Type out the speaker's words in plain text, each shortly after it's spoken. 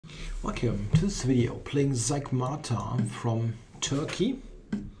Welcome to this video playing zeigmata from Turkey.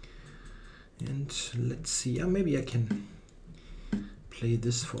 And let's see, maybe I can play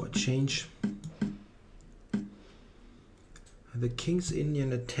this for a change. The King's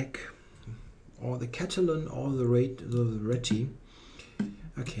Indian attack, or the Catalan, or the Reti.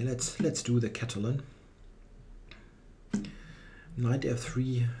 Okay, let's do the Catalan. Knight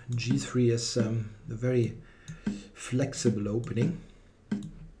f3, g3 is a very flexible opening.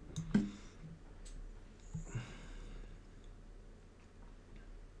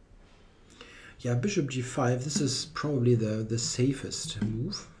 Yeah, bishop g5, this is probably the safest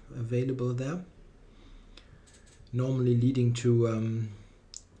move available there. Normally leading to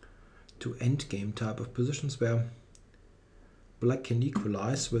endgame type of positions where black can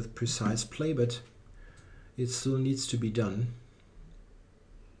equalize with precise play, but it still needs to be done.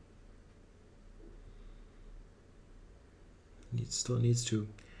 It still needs to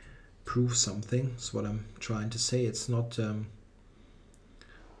prove something, that's what I'm trying to say. It's not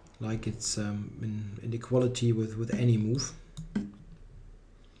like it's in equality with any move.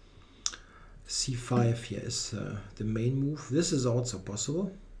 c5 here is the main move. This is also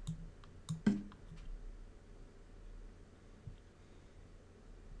possible.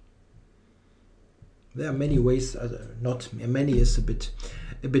 There are many ways, not many is a bit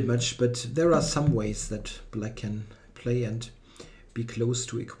much, but there are some ways that black can play and be close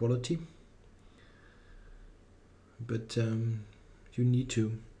to equality. But you need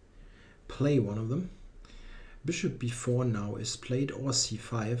to play one of them. Bishop b4 now is played, or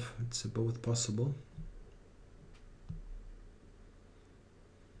c5. It's both possible.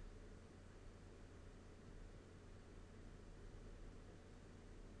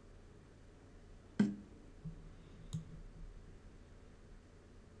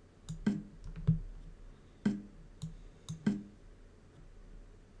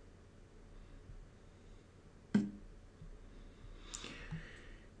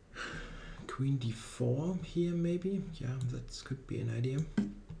 Queen d4 here, maybe. Yeah, that could be an idea.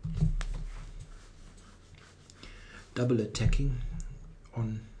 Double attacking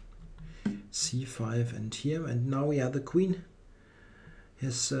on c5 and here. And now, yeah, the queen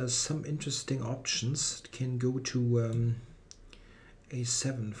has some interesting options. It can go to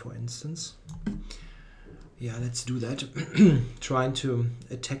a7, for instance. Yeah, let's do that. Trying to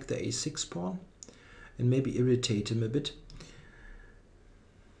attack the a6 pawn and maybe irritate him a bit.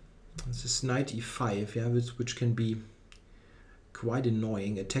 This is knight e5, yeah, which can be quite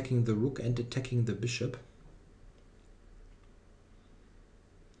annoying, attacking the rook and attacking the bishop.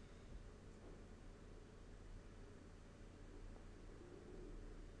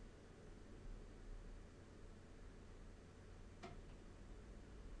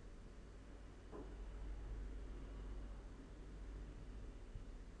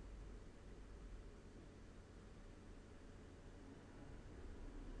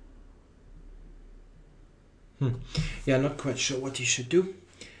 Yeah, not quite sure what he should do.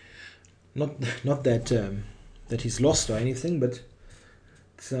 Not that that he's lost or anything, but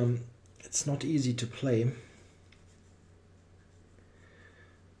it's not easy to play.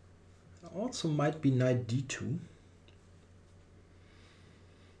 Also might be knight d2.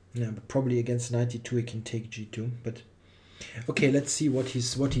 Yeah, but probably against knight d2 he can take g2. But okay, let's see what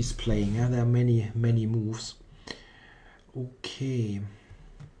he's playing. Yeah, there are many moves. Okay,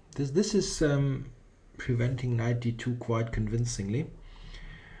 this is preventing knight d2 quite convincingly.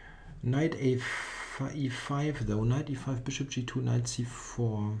 Knight e5 though. Knight e5, bishop g2, knight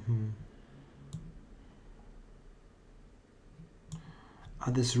c4.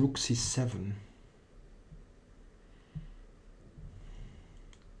 This rook c7.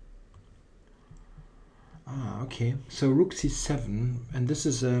 Okay. So rook c7, and this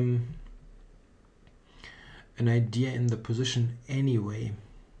is an idea in the position anyway.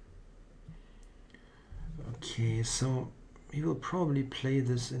 Okay, so he will probably play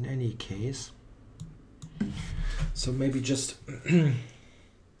this in any case. So maybe just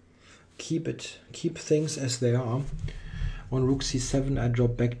keep things as they are. On rook c7 I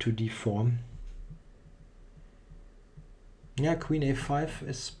drop back to d4. Yeah, queen a5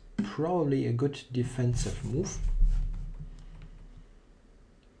 is probably a good defensive move.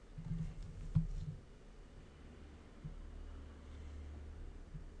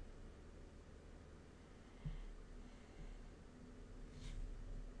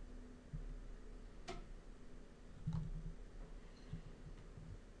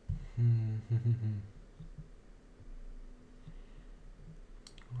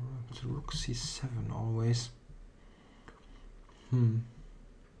 Rook c7 always.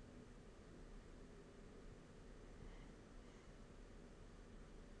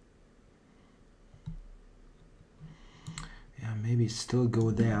 maybe still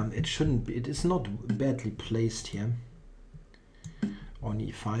go there. It shouldn't be, it is not badly placed here on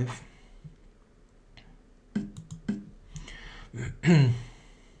e5.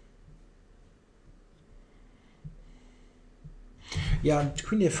 Yeah,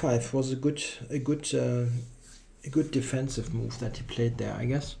 queen a5 was a good defensive move that he played there, I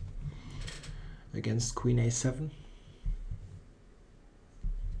guess, against queen a7.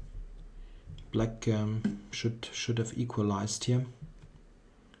 Black should have equalized here.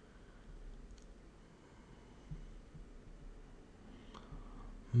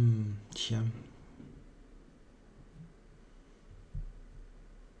 Yeah.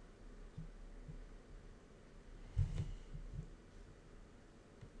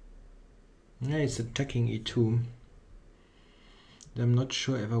 Yeah, it's attacking e2. I'm not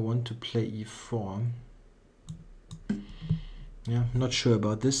sure if I want to play e4. Yeah, I'm not sure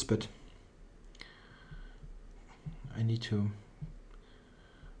about this, but I need to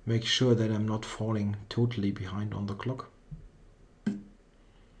make sure that I'm not falling totally behind on the clock.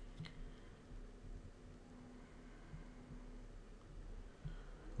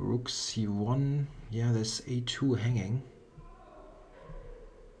 Rook c1. Yeah, there's a2 hanging.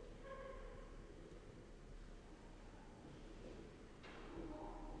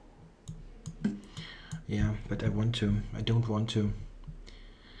 Yeah, but I don't want to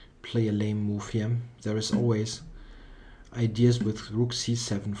play a lame move here. There is always ideas with rook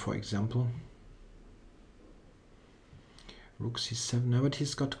c7, for example. Rook c7, no, but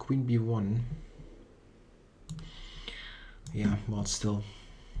he's got queen b1. Yeah, well, still.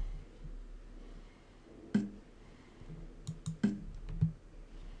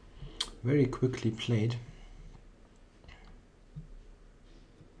 Very quickly played.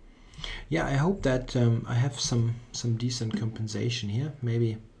 Yeah, I hope that I have some decent compensation here.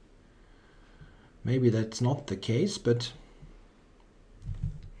 Maybe that's not the case, but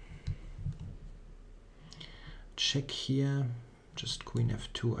check here. Just queen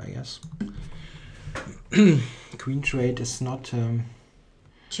f2, I guess. Queen trade is not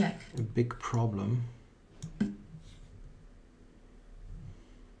check. A big problem.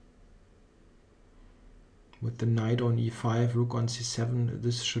 With the knight on e5, rook on c7,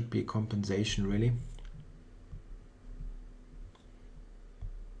 this should be a compensation, really.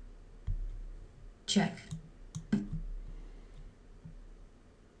 Check.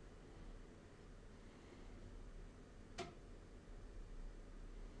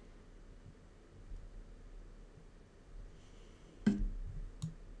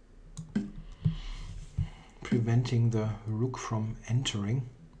 Preventing the rook from entering.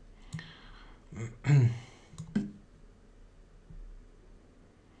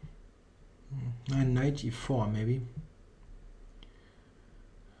 Knight e4, maybe.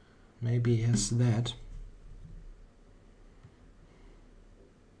 Maybe he has that.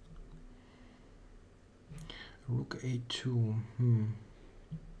 Rook a2.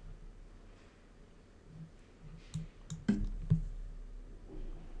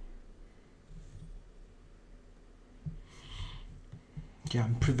 Yeah,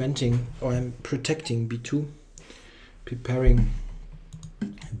 I'm preventing, or I'm protecting b2, preparing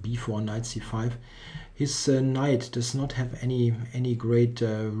b4, knight c5. His knight does not have any great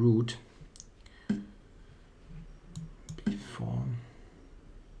route. b4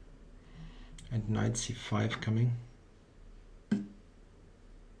 and knight c5 coming.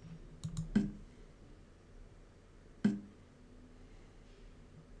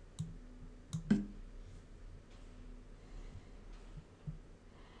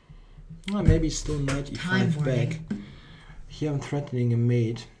 Maybe still knight e5 back. Here I'm threatening a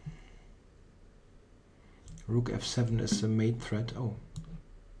mate. Rook f7 is a mate threat. Oh.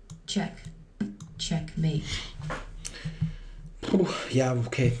 Check. Checkmate. Yeah,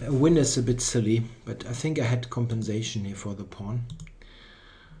 okay. A win is a bit silly, but I think I had compensation here for the pawn.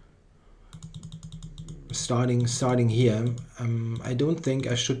 Starting here, I don't think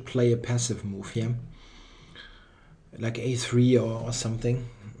I should play a passive move here, like a3 or something.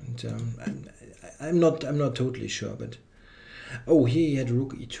 And I'm not totally sure, but oh, here he had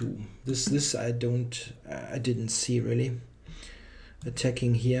rook e2. This I didn't see really.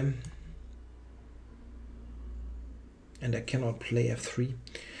 Attacking here, and I cannot play f3.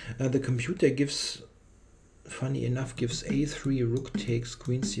 The computer gives, funny enough, gives a3, rook takes,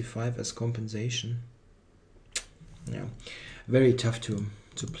 queen c5 as compensation. Yeah, very tough to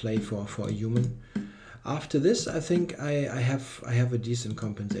play for a human. After this, I think I have a decent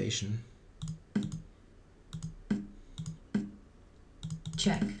compensation.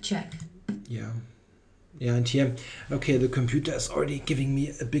 Check. Yeah, Yeah, and here, okay, the computer is already giving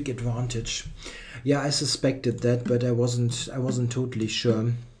me a big advantage. Yeah, I suspected that, but I wasn't totally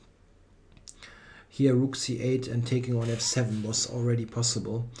sure. Here, rook c8 and taking on f7 was already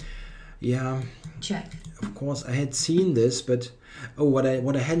possible. Yeah, Check. of course I had seen this, but oh, what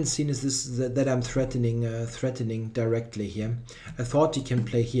I hadn't seen is this, that I'm threatening directly here. I thought he can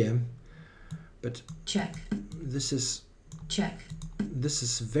play here, but Check. this is Check.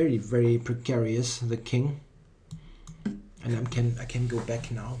 very, very precarious, the king. And I can go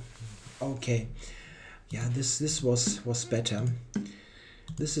back now. Okay, yeah, this was better.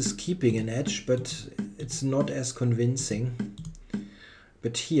 This is keeping an edge, but it's not as convincing.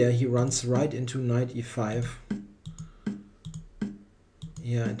 But here he runs right into knight e5.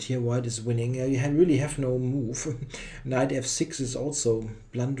 Yeah, and here white is winning. You really have no move. Knight f6 is also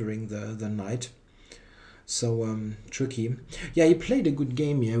blundering the knight. So tricky. Yeah, he played a good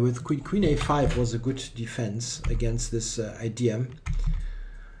game here with queen a5 was a good defense against this idea.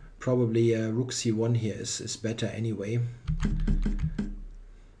 Probably rook c1 here is better anyway.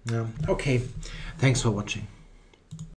 Okay, thanks for watching.